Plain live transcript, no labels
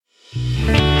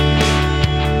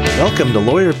Welcome to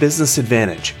Lawyer Business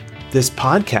Advantage. This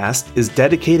podcast is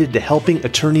dedicated to helping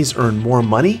attorneys earn more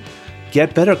money,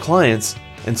 get better clients,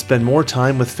 and spend more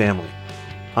time with family.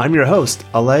 I'm your host,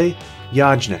 Alay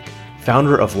Yajnik,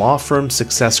 founder of Law Firm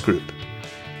Success Group.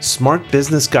 Smart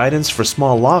business guidance for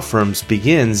small law firms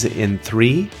begins in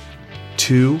 3,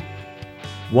 2,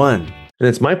 1. And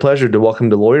it's my pleasure to welcome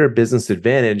to Lawyer Business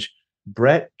Advantage,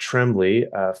 Brett Tremblay,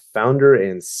 founder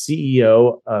and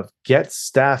CEO of Get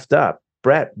Staffed Up.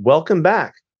 Brett, welcome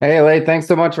back. Hey, Alay, thanks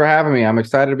so much for having me. I'm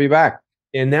excited to be back.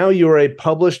 And now you are a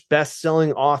published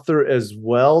best-selling author as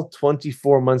well,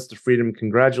 24 Months to Freedom.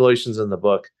 Congratulations on the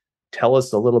book. Tell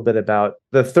us a little bit about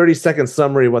the 30-second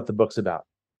summary of what the book's about.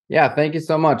 Yeah, thank you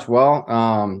so much.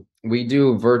 Well, we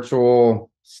do virtual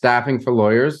staffing for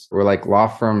lawyers. We're like law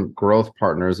firm growth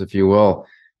partners, if you will,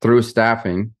 through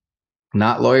staffing.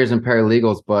 Not lawyers and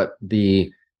paralegals, but the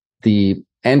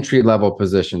entry-level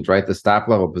positions, right? The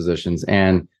staff-level positions.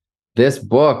 And this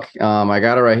book, I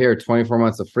got it right here, 24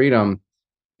 Months of Freedom.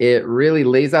 It really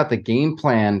lays out the game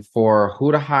plan for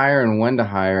who to hire and when to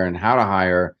hire and how to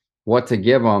hire, what to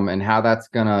give them, and how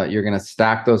you're gonna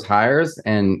stack those hires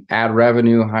and add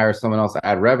revenue, hire someone else to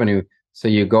add revenue. So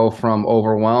you go from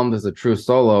overwhelmed as a true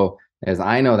solo, as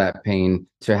I know that pain,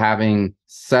 to having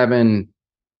 7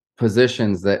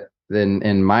 positions that,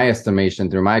 in my estimation,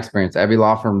 through my experience, every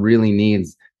law firm really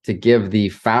needs to give the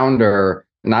founder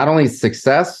not only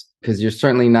success, because you're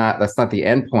certainly that's not the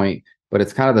end point, but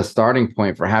it's kind of the starting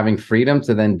point for having freedom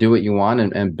to then do what you want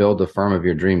and build the firm of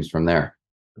your dreams from there.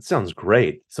 That sounds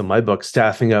great. So my book,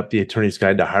 Staffing Up, The Attorney's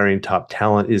Guide to Hiring Top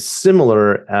Talent, is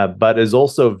similar, but is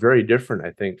also very different,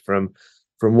 I think, from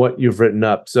what you've written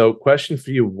up. So question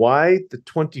for you, why the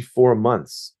 24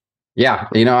 months? Yeah,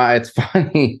 it's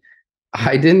funny.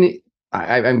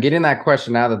 I'm getting that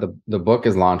question now that the book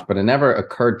is launched, but it never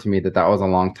occurred to me that was a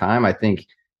long time. I think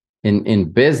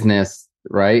in business,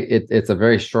 right, it's a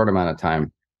very short amount of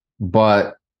time,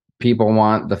 but people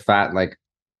want the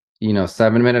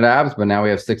 7-minute abs, but now we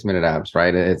have 6-minute abs,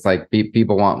 right? It's like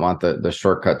people want the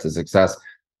shortcut to success.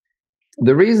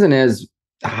 The reason is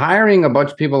hiring a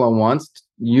bunch of people at once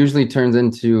usually turns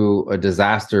into a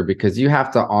disaster because you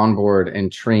have to onboard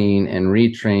and train and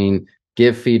retrain,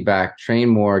 give feedback, train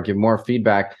more, give more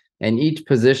feedback. And each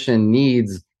position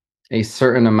needs a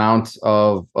certain amount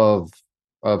of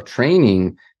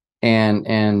training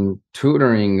and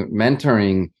tutoring,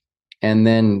 mentoring, and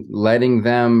then letting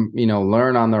them,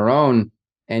 learn on their own.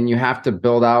 And you have to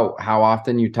build out how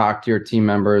often you talk to your team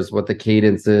members, what the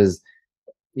cadence is,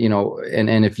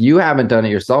 and if you haven't done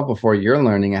it yourself before, you're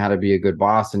learning how to be a good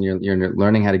boss and you're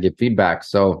learning how to give feedback.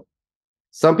 So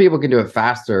some people can do it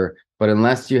faster, but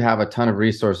unless you have a ton of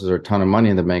resources or a ton of money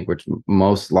in the bank, which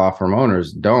most law firm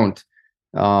owners don't,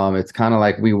 it's kind of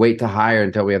like we wait to hire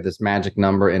until we have this magic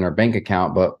number in our bank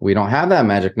account, but we don't have that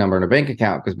magic number in a bank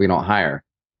account because we don't hire.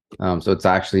 So it's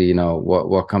actually,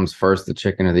 what comes first, the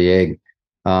chicken or the egg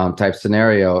type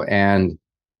scenario. And,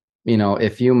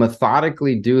 if you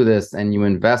methodically do this and you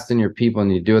invest in your people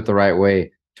and you do it the right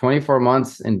way, 24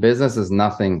 months in business is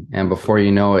nothing. And before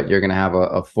you know it, you're going to have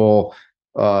a full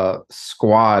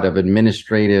squad of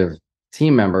administrative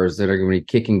team members that are going to be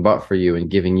kicking butt for you and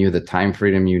giving you the time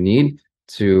freedom you need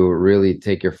to really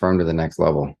take your firm to the next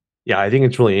level. Yeah, I think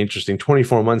it's really interesting.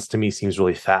 24 months to me seems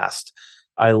really fast.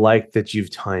 I like that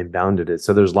you've time bounded it.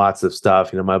 So there's lots of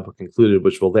stuff, my book included,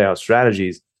 which will lay out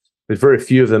strategies, but very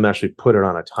few of them actually put it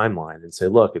on a timeline and say,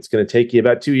 look, it's going to take you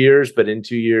about 2 years, but in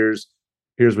 2 years,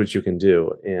 here's what you can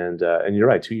do. And you're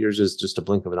right, 2 years is just a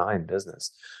blink of an eye in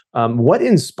business. What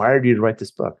inspired you to write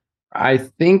this book? I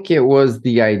think it was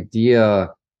the idea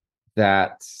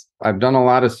that I've done a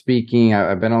lot of speaking.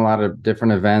 I've been a lot of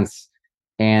different events.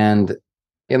 And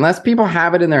unless people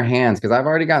have it in their hands, because I've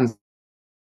already gotten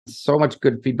so much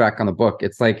good feedback on the book,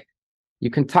 it's like you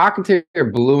can talk until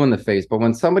you're blue in the face, but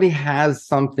when somebody has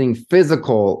something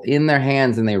physical in their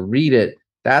hands and they read it,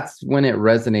 that's when it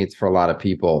resonates for a lot of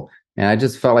people. And I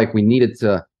just felt like I needed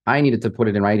to put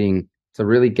it in writing to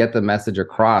really get the message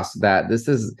across that this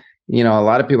is, a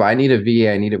lot of people, I need a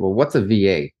VA, well, what's a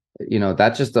VA?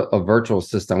 That's just a virtual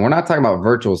system. We're not talking about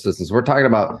virtual systems. We're talking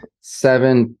about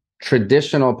 7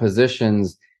 traditional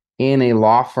positions in a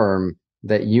law firm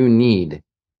that you need.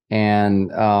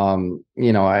 And,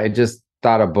 I just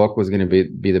thought a book was going to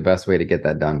be the best way to get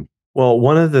that done. Well,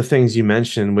 one of the things you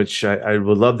mentioned, which I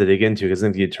would love to dig into, because I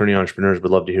think the attorney entrepreneurs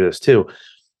would love to hear this too,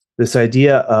 this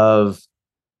idea of,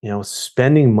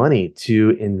 spending money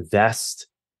to invest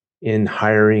in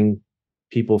hiring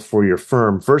people for your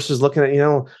firm versus looking at,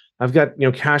 I've got,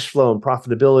 cash flow and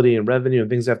profitability and revenue and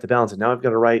things I have to balance. And now I've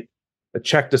got to write a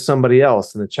check to somebody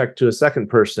else and a check to a second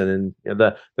person, and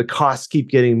the costs keep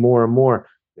getting more and more.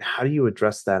 How do you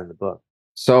address that in the book?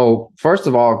 So first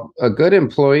of all, a good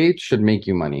employee should make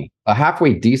you money. A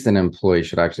halfway decent employee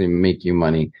should actually make you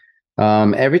money.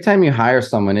 Every time you hire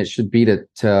someone, it should be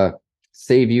to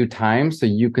save you time so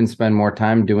you can spend more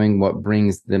time doing what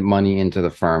brings the money into the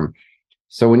firm.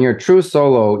 So when you're a true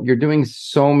solo, you're doing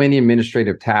so many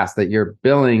administrative tasks that you're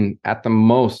billing at the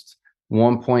most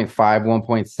 1.5,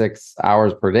 1.6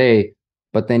 hours per day,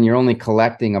 but then you're only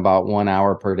collecting about 1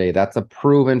 hour per day. That's a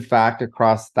proven fact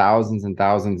across thousands and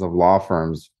thousands of law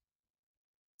firms.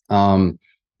 And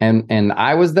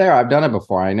I was there. I've done it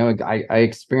before. I know I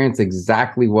experienced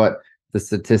exactly what the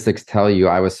statistics tell you.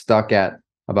 I was stuck at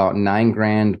about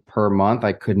 $9,000 per month.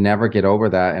 I could never get over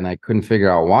that, and I couldn't figure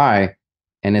out why.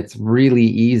 And it's really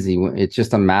easy. It's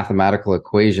just a mathematical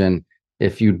equation.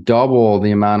 If you double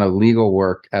the amount of legal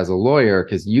work as a lawyer,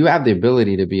 because you have the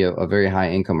ability to be a very high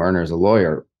income earner as a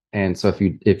lawyer. And so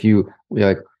if you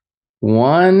like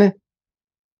 1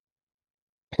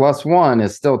 + 1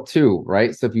 is still 2,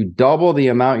 right? So if you double the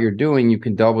amount you're doing, you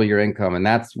can double your income. And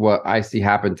that's what I see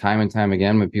happen time and time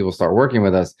again when people start working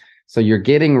with us. So you're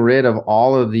getting rid of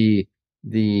all of the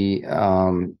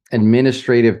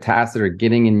administrative tasks that are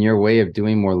getting in your way of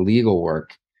doing more legal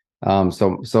work.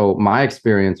 So my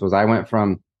experience was I went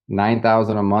from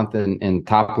 9,000 a month in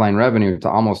top line revenue to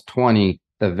almost 20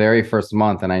 the very first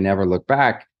month, and I never looked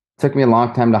back. It took me a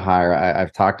long time to hire.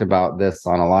 I've talked about this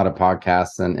on a lot of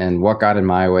podcasts and what got in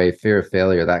my way, fear of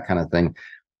failure, that kind of thing.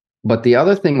 But the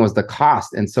other thing was the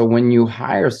cost. And so when you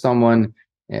hire someone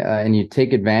and you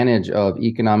take advantage of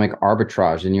economic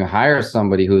arbitrage, and you hire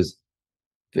somebody who's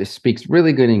speaks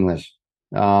really good English,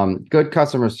 good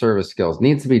customer service skills,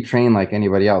 needs to be trained like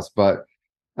anybody else, but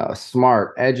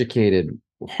smart, educated,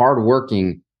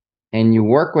 hardworking, and you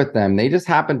work with them, they just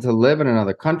happen to live in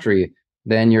another country,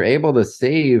 then you're able to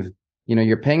save,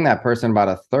 you're paying that person about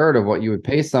 1/3 of what you would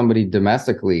pay somebody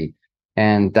domestically.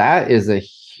 And that is a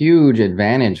huge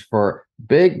advantage for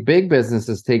big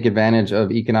businesses. Take advantage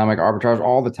of economic arbitrage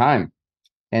all the time.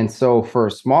 And so for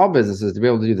small businesses to be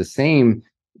able to do the same,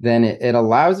 then it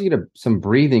allows you to some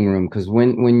breathing room, because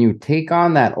when you take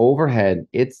on that overhead,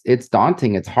 it's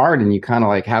daunting, it's hard, and you kind of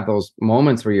like have those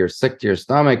moments where you're sick to your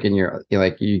stomach and you're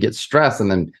like, you get stressed,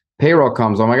 and then payroll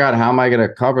comes. Oh my God, how am I going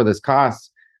to cover this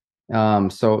cost?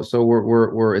 So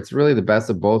we're it's really the best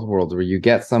of both worlds, where you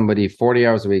get somebody 40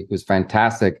 hours a week who's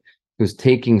fantastic, who's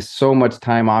taking so much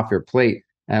time off your plate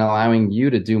and allowing you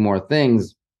to do more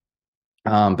things,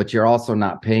 but you're also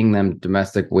not paying them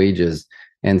domestic wages.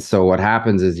 And so what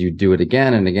happens is you do it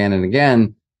again and again and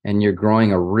again, and you're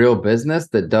growing a real business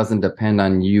that doesn't depend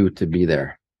on you to be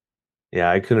there.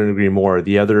 Yeah, I couldn't agree more.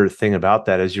 The other thing about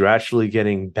that is you're actually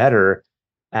getting better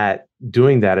at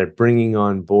doing that, at bringing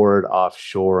on board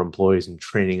offshore employees and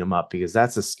training them up, because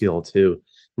that's a skill too.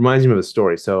 Reminds me of a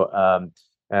story. So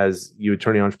as you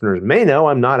attorney entrepreneurs may know,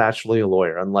 I'm not actually a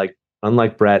lawyer.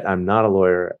 Unlike Brett, I'm not a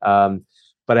lawyer.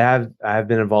 But I have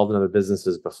been involved in other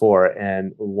businesses before,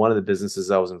 and one of the businesses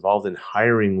I was involved in,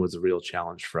 hiring was a real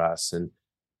challenge for us, and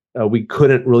we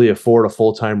couldn't really afford a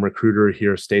full-time recruiter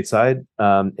here stateside,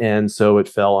 and so it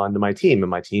fell onto my team, and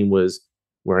my team was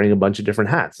wearing a bunch of different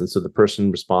hats, and so the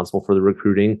person responsible for the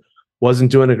recruiting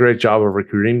wasn't doing a great job of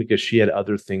recruiting because she had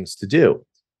other things to do.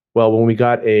 Well, when we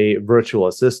got a virtual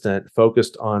assistant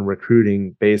focused on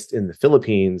recruiting based in the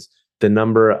Philippines, the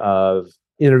number of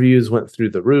interviews went through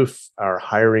the roof. Our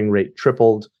hiring rate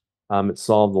tripled. It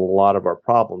solved a lot of our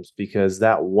problems because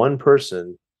that one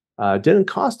person didn't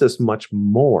cost us much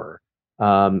more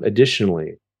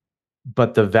additionally,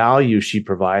 but the value she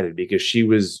provided, because she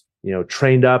was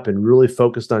trained up and really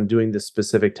focused on doing this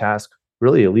specific task,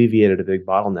 really alleviated a big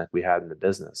bottleneck we had in the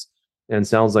business. And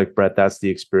sounds like, Brett, that's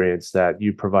the experience that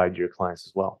you provide your clients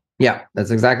as well. Yeah, that's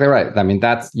exactly right. I mean,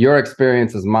 that's your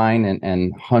experience is mine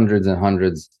and hundreds and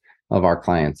hundreds of our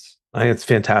clients. I think it's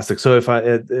fantastic. So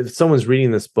if someone's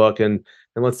reading this book and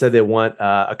let's say they want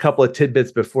a couple of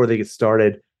tidbits before they get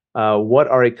started, what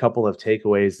are a couple of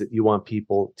takeaways that you want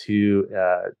people to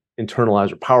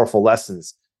internalize, or powerful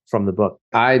lessons from the book?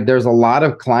 There's a lot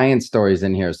of client stories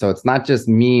in here. So it's not just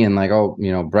me and like,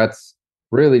 Brett's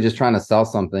really just trying to sell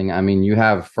something. I mean, you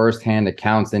have firsthand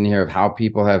accounts in here of how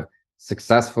people have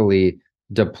successfully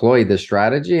deploy this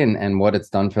strategy and what it's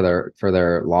done for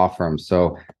their law firm.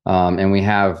 So and we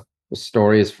have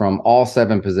stories from all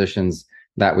 7 positions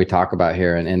that we talk about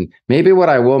here. And maybe what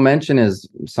I will mention is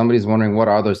somebody's wondering, what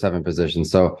are those 7 positions?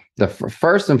 So the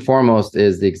first and foremost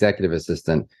is the executive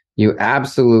assistant. You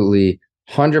absolutely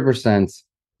 100%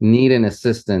 need an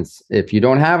assistant. If you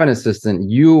don't have an assistant,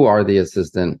 you are the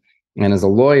assistant. And as a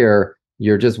lawyer,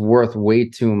 you're just worth way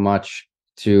too much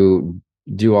to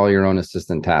do all your own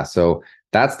assistant tasks. So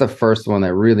that's the first one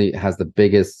that really has the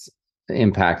biggest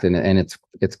impact, and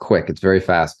it's quick. It's very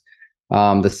fast.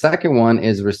 The second one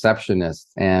is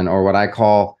receptionist, or what I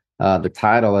call the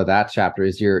title of that chapter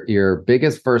is your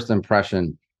biggest first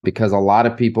impression, because a lot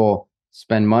of people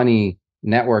spend money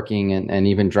networking and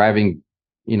even driving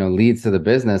leads to the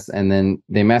business, and then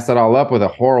they mess it all up with a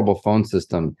horrible phone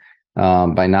system,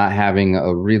 by not having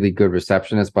a really good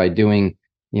receptionist, by doing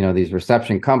these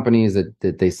reception companies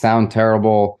that they sound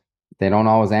terrible. They don't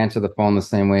always answer the phone the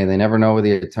same way. They never know where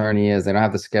the attorney is. They don't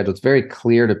have the schedule. It's very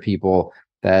clear to people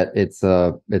that it's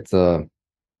a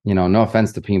no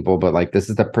offense to people, but like, this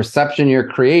is the perception you're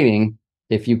creating.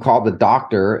 If you called the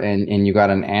doctor and you got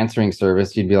an answering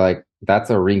service, you'd be like, that's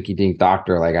a rinky dink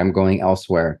doctor. Like, I'm going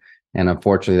elsewhere. And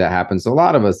unfortunately that happens to a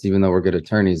lot of us, even though we're good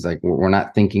attorneys. Like, we're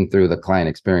not thinking through the client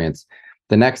experience.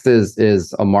 The next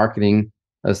is a marketing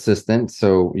assistant.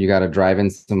 So you got to drive in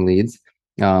some leads.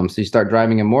 So you start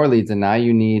driving in more leads, and now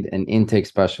you need an intake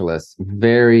specialist.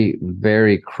 Very,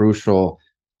 very crucial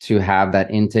to have that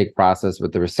intake process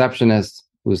with the receptionist,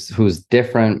 who's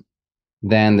different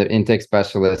than the intake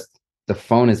specialist. The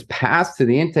phone is passed to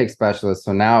the intake specialist.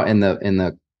 So now in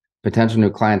the potential new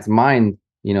client's mind,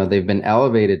 they've been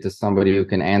elevated to somebody who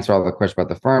can answer all the questions about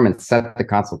the firm and set the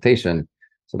consultation.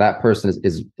 So that person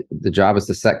is the job is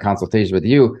to set consultation with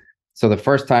you. So the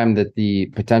first time that the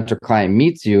potential client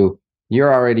meets you,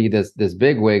 you're already this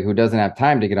big wig who doesn't have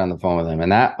time to get on the phone with them,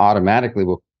 and that automatically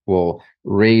will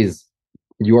raise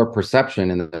your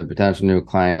perception in the potential new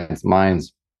client's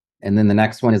minds. And then the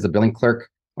next one is a billing clerk,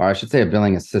 or I should say a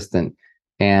billing assistant.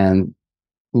 And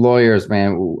lawyers,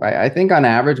 man, I think on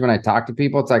average, when I talk to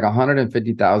people, it's like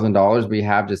 $150,000 we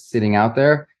have just sitting out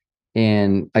there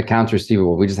in accounts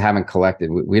receivable. We just haven't collected.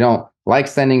 We don't like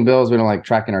sending bills. We don't like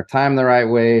tracking our time the right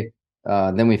way.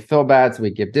 Then we feel bad, so we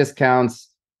give discounts,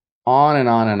 on and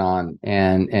on and on.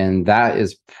 And that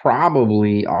is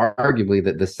probably,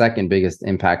 arguably, the second biggest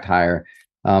impact hire.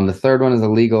 The third one is a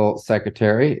legal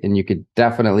secretary, and you could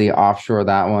definitely offshore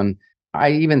that one.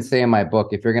 I even say in my book,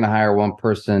 if you're going to hire one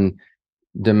person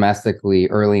domestically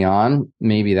early on,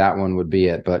 maybe that one would be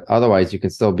it. But otherwise, you can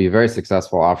still be very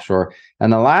successful offshore.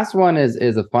 And the last one is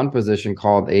a fun position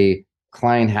called a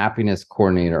client happiness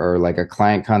coordinator, or like a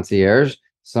client concierge,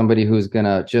 somebody who's going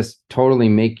to just totally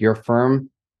make your firm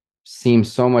seem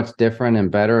so much different and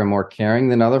better and more caring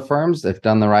than other firms if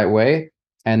done the right way.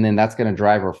 And then that's going to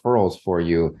drive referrals for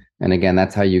you. And again,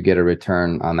 that's how you get a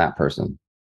return on that person.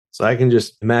 So I can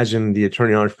just imagine the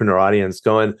attorney entrepreneur audience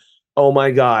going, oh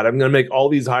my God, I'm going to make all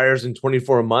these hires in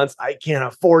 24 months. I can't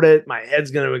afford it. My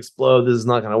head's going to explode. This is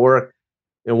not going to work.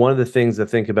 And one of the things to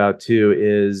think about too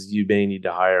is you may need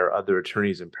to hire other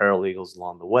attorneys and paralegals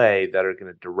along the way that are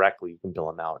going to directly, you can bill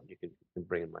them out and you can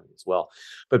bring in money as well.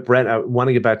 But Brent, I want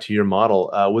to get back to your model.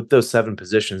 With those 7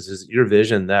 positions, is your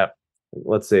vision that,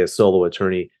 let's say a solo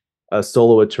attorney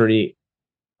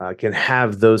can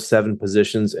have those 7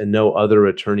 positions and no other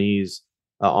attorneys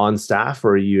on staff?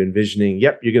 Or are you envisioning,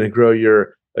 yep, you're going to grow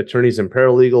your attorneys and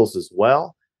paralegals as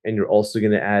well, and you're also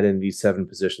going to add in these 7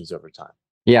 positions over time?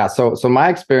 Yeah. So my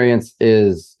experience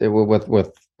is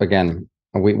with again,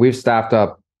 we've staffed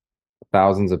up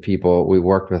thousands of people. We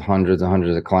worked with hundreds and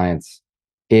hundreds of clients.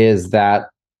 Is that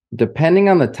depending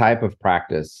on the type of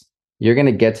practice, you're going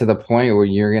to get to the point where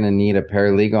you're going to need a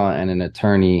paralegal and an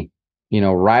attorney,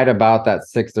 right about that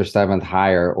 6th or 7th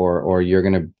hire, or you're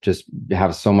going to just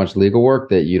have so much legal work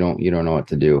that you don't know what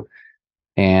to do.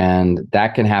 And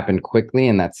that can happen quickly,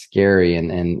 and that's scary.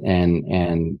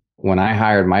 And when I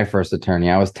hired my first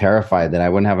attorney, I was terrified that I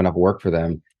wouldn't have enough work for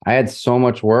them. I had so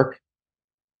much work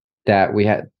that we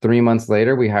had 3 months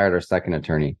later, we hired our second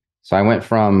attorney. So I went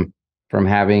from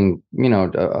having,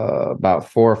 about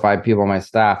 4 or 5 people on my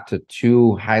staff to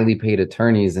 2 highly paid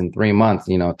attorneys in 3 months.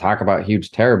 Talk about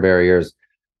huge terror barriers.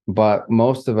 But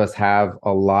most of us have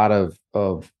a lot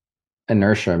of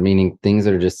inertia, meaning things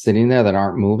that are just sitting there that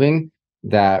aren't moving,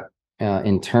 that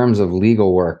in terms of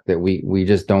legal work that we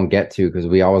just don't get to, because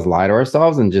we always lie to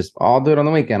ourselves and just, I'll do it on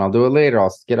the weekend, I'll do it later,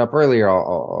 I'll get up earlier,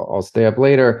 I'll stay up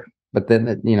later. But then,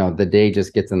 the day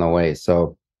just gets in the way.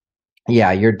 So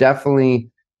yeah, you're definitely,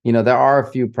 there are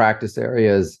a few practice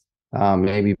areas,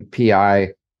 maybe PI,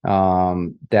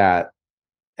 that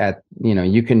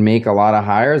you can make a lot of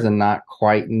hires and not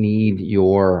quite need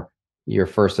your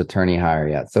first attorney hire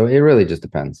yet. So it really just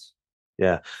depends.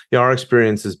 Yeah. Our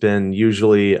experience has been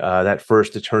usually that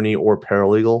first attorney or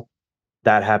paralegal,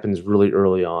 that happens really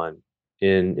early on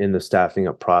in the staffing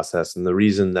up process. And the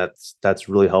reason that's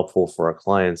really helpful for our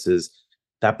clients is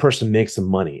that person makes some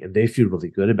money and they feel really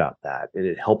good about that. And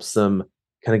it helps them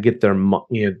kind of get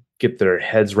their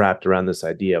heads wrapped around this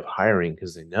idea of hiring,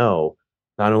 because they know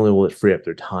not only will it free up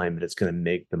their time, but it's going to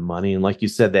make them money. And like you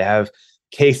said, they have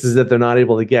cases that they're not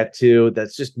able to get to.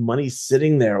 That's just money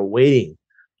sitting there waiting.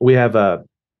 We have a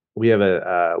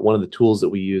one of the tools that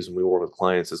we use when we work with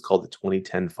clients is called the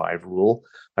 20-10-5 rule.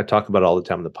 I talk about it all the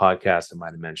time on the podcast. I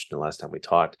might have mentioned it last time we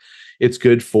talked. It's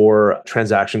good for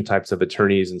transaction types of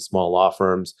attorneys and small law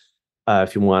firms.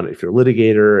 If you're a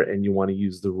litigator and you want to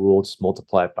use the rule, just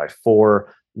multiply it by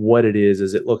 4. What it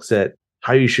is it looks at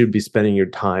how you should be spending your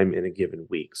time in a given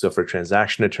week. So for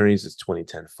transaction attorneys, it's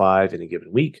 20-10-5 in a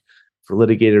given week. For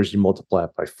litigators, you multiply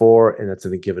it by 4, and that's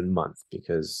in a given month,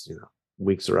 because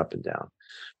weeks are up and down.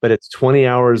 But it's 20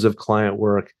 hours of client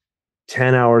work,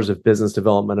 10 hours of business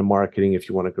development and marketing if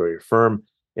you want to grow your firm,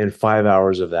 and 5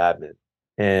 hours of admin.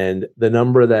 And the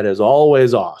number that is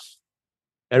always off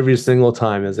every single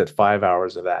time is at 5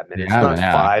 hours of admin. It's not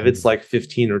 5, it's like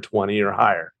 15 or 20 or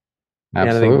higher.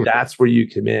 Absolutely. And I think that's where you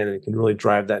come in and can really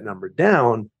drive that number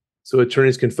down, so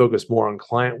attorneys can focus more on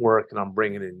client work and on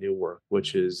bringing in new work,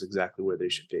 which is exactly where they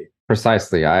should be.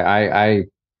 Precisely. I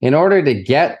in order to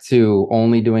get to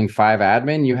only doing 5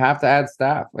 admin, you have to add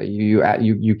staff. Like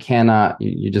you cannot,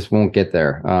 you just won't get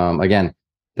there. Again,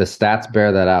 the stats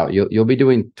bear that out. You'll be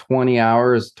doing 20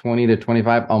 hours, 20 to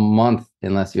 25 a month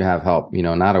unless you have help,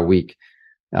 not a week.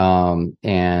 I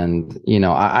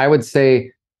would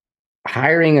say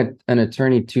hiring an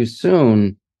attorney too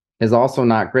soon is also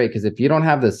not great, because if you don't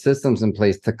have the systems in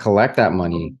place to collect that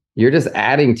money, you're just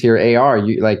adding to your AR.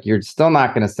 You're still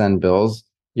not going to send bills.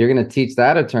 You're going to teach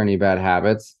that attorney bad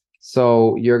habits.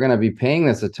 So you're going to be paying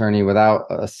this attorney without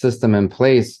a system in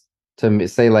place to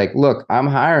say, like, look, I'm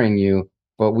hiring you,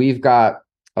 but we've got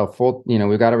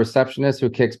we've got a receptionist who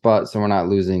kicks butt, so we're not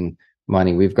losing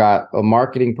money. We've got a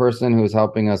marketing person who's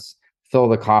helping us fill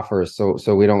the coffers, so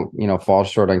we don't, fall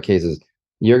short on cases.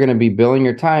 You're going to be billing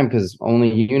your time because only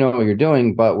you know what you're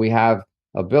doing, but we have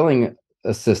a billing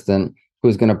assistant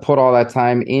who's going to put all that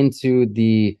time into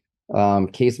the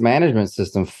case management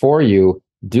system for you,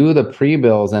 do the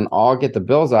pre-bills, and all get the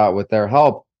bills out with their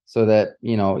help, so that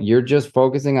you're just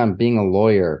focusing on being a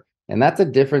lawyer. And that's a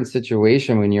different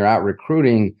situation when you're out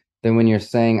recruiting than when you're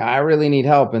saying, I really need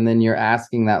help, and then you're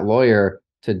asking that lawyer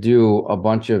to do a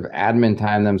bunch of admin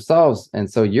time themselves. And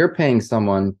so you're paying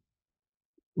someone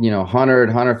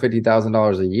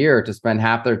 $150,000 a year to spend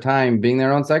half their time being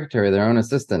their own secretary, their own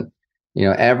assistant.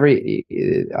 Every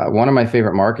one of my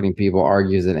favorite marketing people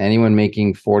argues that anyone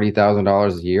making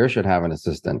 $40,000 a year should have an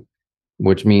assistant,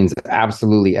 which means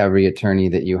absolutely every attorney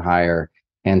that you hire.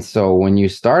 And so when you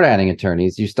start adding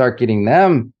attorneys, you start getting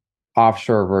them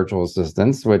offshore virtual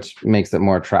assistants, which makes it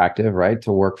more attractive, right,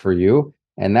 to work for you.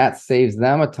 And that saves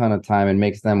them a ton of time and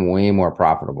makes them way more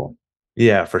profitable.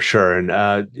 Yeah, for sure. And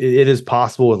it is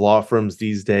possible with law firms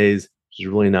these days, which is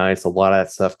really nice. A lot of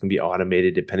that stuff can be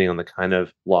automated depending on the kind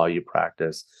of law you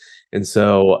practice. And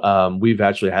so we've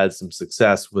actually had some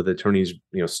success with attorneys,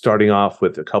 starting off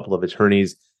with a couple of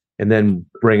attorneys and then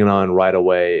bringing on right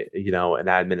away, an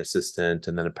admin assistant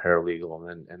and then a paralegal,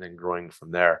 and then growing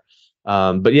from there.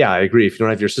 But yeah, I agree. If you don't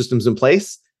have your systems in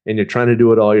place and you're trying to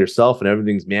do it all yourself and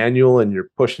everything's manual and you're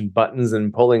pushing buttons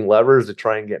and pulling levers to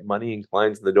try and get money and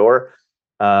clients in the door,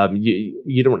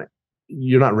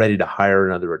 you're not ready to hire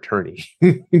another attorney.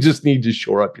 You just need to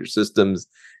shore up your systems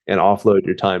and offload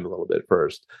your time a little bit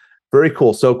first. Very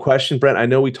cool. So question, Brent, I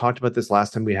know we talked about this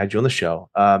last time we had you on the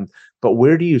show, but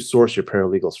where do you source your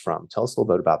paralegals from? Tell us a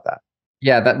little bit about that.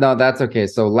 Yeah, that's okay.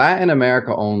 So Latin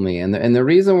America only. And the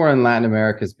reason we're in Latin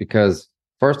America is because,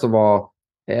 first of all,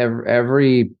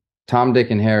 every Tom,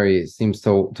 Dick, and Harry seems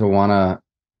to want to.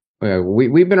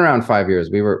 We've been around 5 years.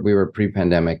 We were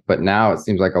pre-pandemic, but now it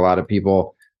seems like a lot of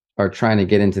people are trying to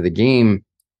get into the game.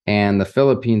 And the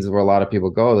Philippines is where a lot of people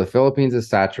go. The Philippines is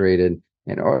saturated.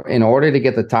 In order to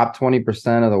get the top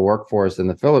 20% of the workforce in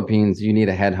the Philippines, you need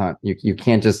a headhunt. You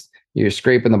can't you're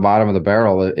scraping the bottom of the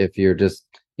barrel if you're just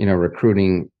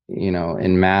recruiting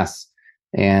in mass.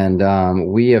 And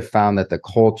we have found that the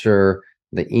culture,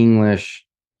 the English,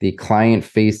 the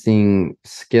client-facing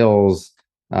skills,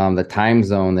 the time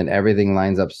zone, that everything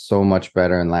lines up so much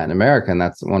better in Latin America, and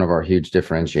that's one of our huge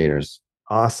differentiators.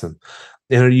 Awesome.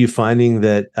 And are you finding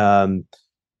that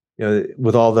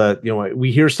with all the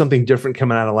we hear something different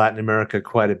coming out of Latin America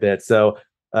quite a bit? So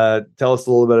tell us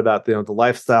a little bit about the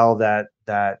lifestyle that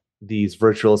these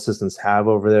virtual assistants have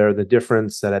over there, the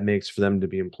difference that it makes for them to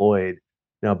be employed,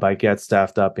 by Get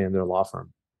Staffed Up and their law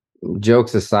firm.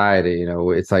 Jokes aside,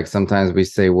 it's like sometimes we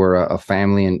say we're a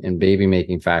family and baby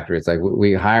making factory. It's like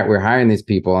we're hiring these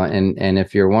people, and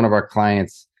if you're one of our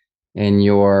clients and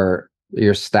you're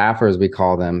your staffers, we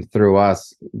call them, through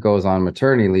us, goes on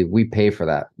maternity leave, we pay for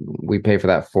that. We pay for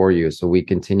that for you. So we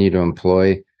continue to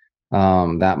employ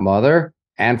that mother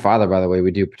and father, by the way.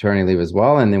 We do paternity leave as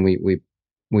well. And then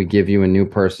we give you a new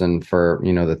person for,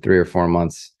 the 3 or 4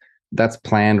 months. That's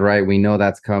planned, right? We know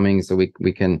that's coming. So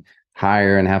we can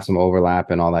hire and have some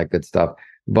overlap and all that good stuff.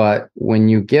 But when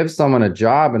you give someone a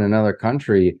job in another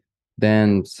country,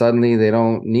 then suddenly they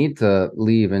don't need to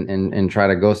leave and try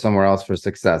to go somewhere else for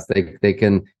success. They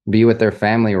can be with their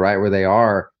family right where they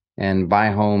are and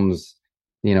buy homes,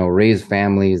 raise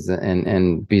families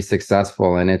and be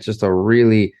successful. And it's just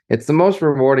it's the most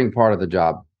rewarding part of the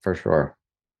job for sure.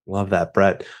 Love that,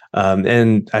 Brett.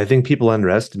 And I think people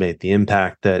underestimate the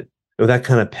impact that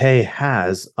kind of pay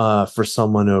has for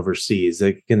someone overseas.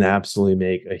 It can absolutely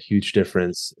make a huge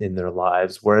difference in their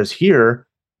lives. Whereas here,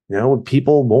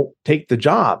 people won't take the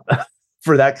job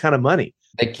for that kind of money.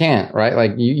 They can't, right?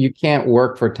 Like you can't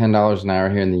work for $10 an hour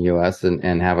here in the US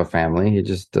and have a family. It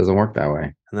just doesn't work that way.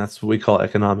 And that's what we call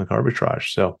economic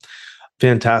arbitrage. So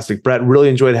fantastic. Brett, really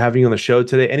enjoyed having you on the show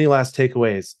today. Any last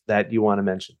takeaways that you want to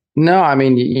mention? No, I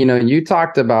mean, you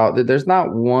talked about that there's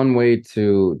not one way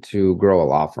to grow a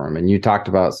law firm. And you talked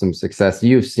about some success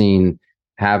you've seen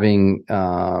having,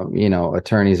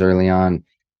 attorneys early on.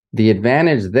 The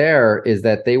advantage there is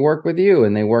that they work with you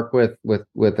and they work with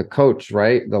a coach,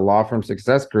 right? The Law Firm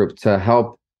Success Group, to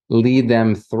help lead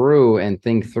them through and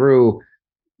think through,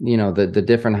 the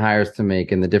different hires to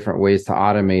make and the different ways to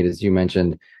automate, as you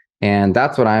mentioned. And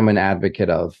that's what I'm an advocate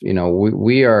of.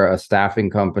 We are a staffing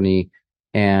company,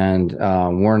 and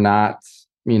we're not,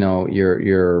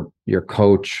 your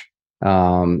coach.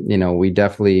 We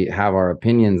definitely have our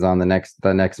opinions on the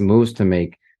next moves to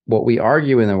make. What we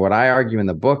argue and what I argue in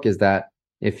the book is that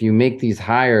if you make these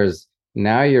hires,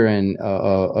 now you're in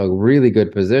a really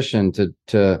good position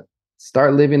to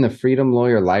start living the freedom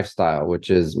lawyer lifestyle,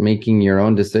 which is making your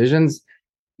own decisions,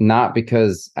 not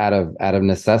because out of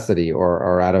necessity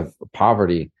or out of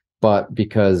poverty, but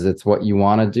because it's what you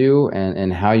want to do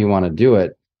and how you want to do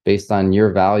it based on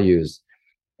your values.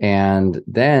 And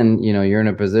then, you're in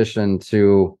a position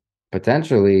to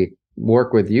potentially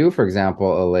work with you, for example,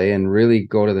 Alay, and really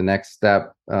go to the next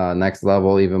step, next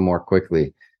level even more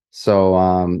quickly. So,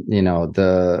 I've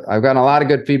gotten a lot of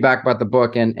good feedback about the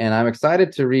book, and I'm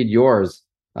excited to read yours,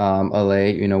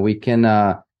 Alay.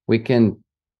 We can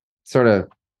sort of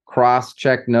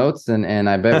cross-check notes, and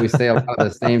I bet we say a lot of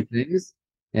the same things,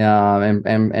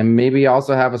 and maybe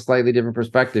also have a slightly different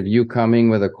perspective. You coming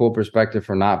with a cool perspective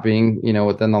for not being,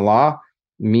 within the law,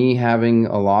 me having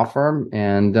a law firm,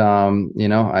 and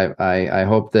I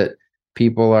hope that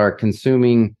people are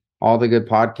consuming all the good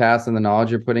podcasts and the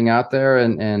knowledge you're putting out there,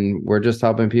 and we're just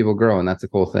helping people grow, and that's a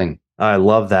cool thing. I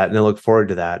love that, and I look forward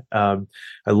to that. I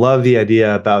love the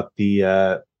idea about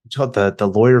the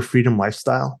lawyer freedom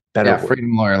lifestyle.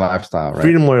 Freedom lawyer lifestyle, right?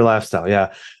 Freedom lawyer lifestyle.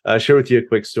 Yeah. Share with you a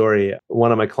quick story.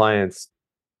 One of my clients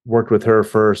worked with her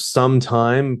for some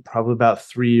time, probably about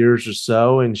 3 years or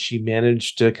so, and she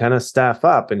managed to kind of staff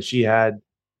up, and she had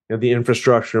the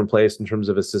infrastructure in place in terms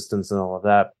of assistance and all of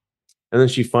that. And then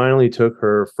she finally took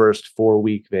her first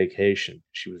 4-week vacation.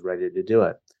 She was ready to do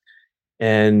it.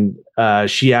 And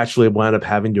she actually wound up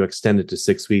having to extend it to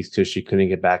 6 weeks because she couldn't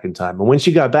get back in time. And when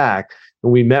she got back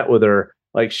and we met with her,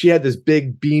 she had this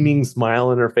big beaming smile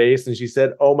on her face. And she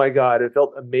said, "Oh my God, it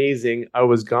felt amazing. I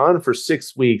was gone for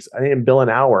 6 weeks. I didn't bill an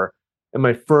hour, and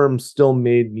my firm still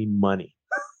made me money."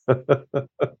 And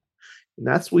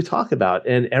that's what we talk about.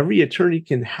 And every attorney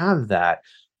can have that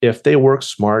if they work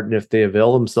smart and if they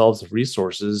avail themselves of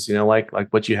resources, like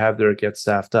what you have there at Get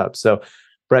Staffed Up. So,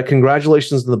 Brett,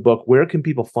 congratulations on the book. Where can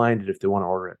people find it if they want to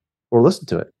order it or listen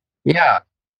to it? Yeah.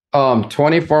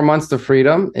 24 Months to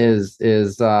Freedom is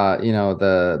the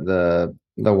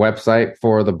website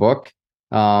for the book.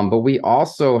 But we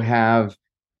also have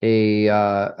a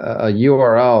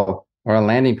URL or a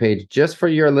landing page just for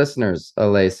your listeners,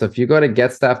 Alay. So if you go to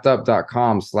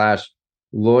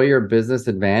getstaffedup.com/lawyer business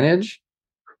advantage,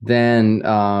 then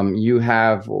we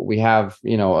have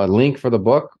a link for the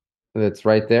book that's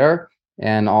right there.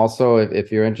 And also,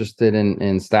 if you're interested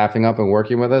in staffing up and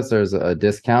working with us, there's a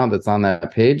discount that's on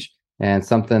that page, and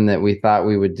something that we thought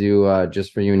we would do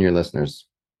just for you and your listeners.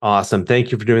 Awesome.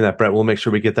 Thank you for doing that, Brett. We'll make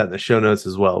sure we get that in the show notes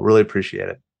as well. Really appreciate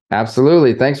it.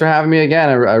 Absolutely. Thanks for having me again.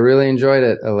 I really enjoyed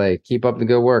it, Alay. Keep up the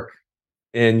good work.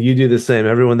 And you do the same.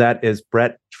 Everyone, that is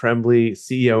Brett Tremblay,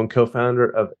 CEO and co-founder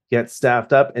of Get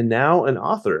Staffed Up, and now an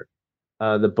author.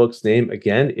 The book's name,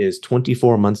 again, is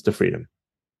 24 Months to Freedom.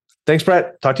 Thanks,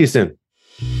 Brett. Talk to you soon.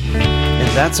 And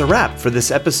that's a wrap for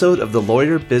this episode of the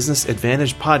Lawyer Business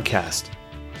Advantage podcast.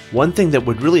 One thing that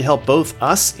would really help both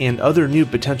us and other new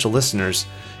potential listeners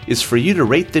is for you to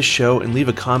rate this show and leave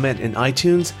a comment in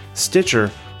iTunes,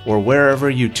 Stitcher, or wherever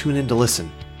you tune in to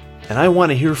listen. And I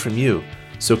want to hear from you,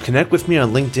 so connect with me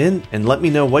on LinkedIn and let me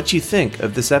know what you think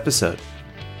of this episode.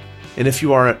 And if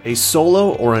you are a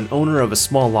solo or an owner of a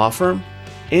small law firm,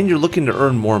 and you're looking to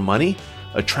earn more money,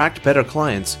 attract better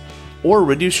clients, or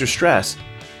reduce your stress,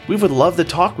 we would love to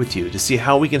talk with you to see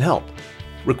how we can help.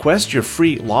 Request your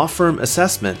free law firm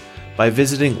assessment by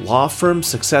visiting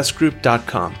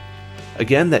lawfirmsuccessgroup.com.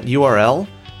 Again, that URL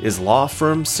is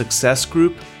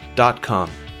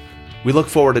lawfirmsuccessgroup.com. We look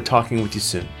forward to talking with you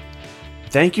soon.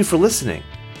 Thank you for listening.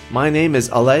 My name is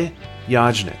Ale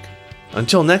Yajnik.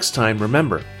 Until next time,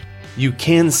 remember, you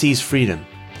can seize freedom,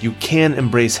 you can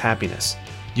embrace happiness,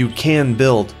 you can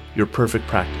build your perfect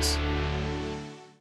practice.